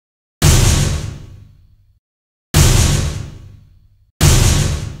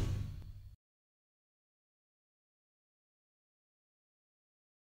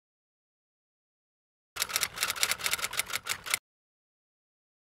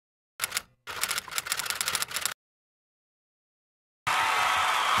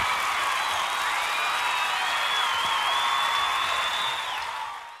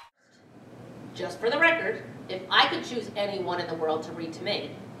anyone in the world to read to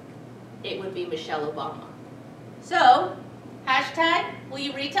me, it would be Michelle Obama. So, hashtag, will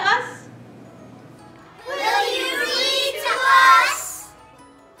you read to us? Will you read to us?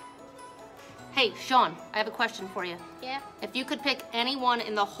 Hey, Sean, I have a question for you. Yeah? If you could pick anyone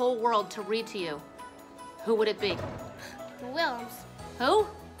in the whole world to read to you, who would it be? Willems. Who?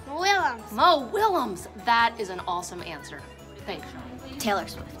 Willems. Mo Willems. That is an awesome answer. Thanks, Sean. Taylor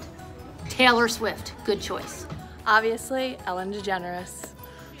Swift. Taylor Swift. Good choice. Obviously, Ellen DeGeneres.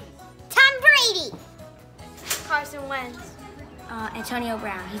 Tom Brady. Carson Wentz. Antonio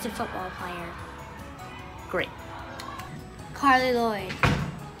Brown. He's a football player. Great. Carly Lloyd.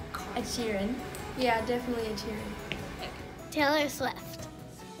 Ed Sheeran. Yeah, definitely Ed Sheeran. Taylor Swift.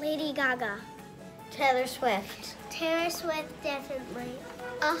 Lady Gaga. Taylor Swift. Taylor Swift, definitely.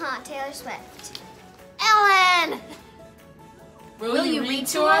 Taylor Swift. Ellen! Will you read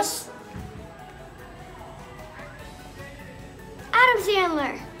to us? Adam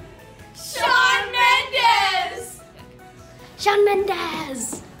Sandler. Shawn Mendes! Shawn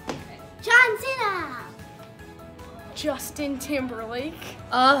Mendes. John Cena. Justin Timberlake.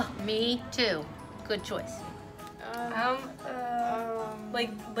 Me too. Good choice.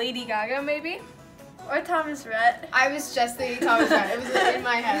 Like Lady Gaga, maybe? Or Thomas Rhett. I was just thinking Thomas Rhett. It was in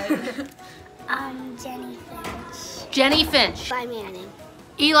my head. Jenny Finch. Jenny Finch. Eli Manning.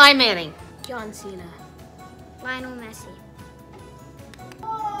 Eli Manning. John Cena. Lionel Messi.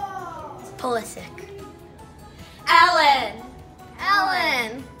 Pulisic. Ellen!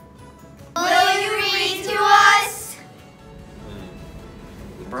 Ellen. Will you read to us?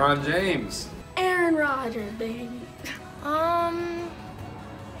 LeBron James. Aaron Rodgers, baby.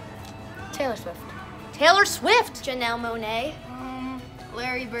 Taylor Swift. Taylor Swift. Janelle Monáe.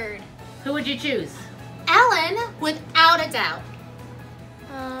 Larry Bird. Who would you choose? Ellen. Without a doubt.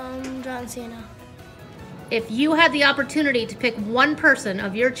 John Cena. If you had the opportunity to pick one person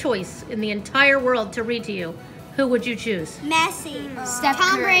of your choice in the entire world to read to you, who would you choose? Messi.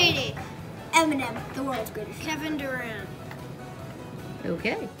 Tom Brady. Eminem, the world's greatest. Kevin Durant.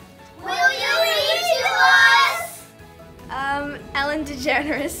 Okay. Will you read to us? Ellen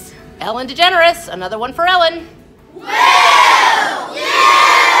DeGeneres. Ellen DeGeneres. Another one for Ellen. Will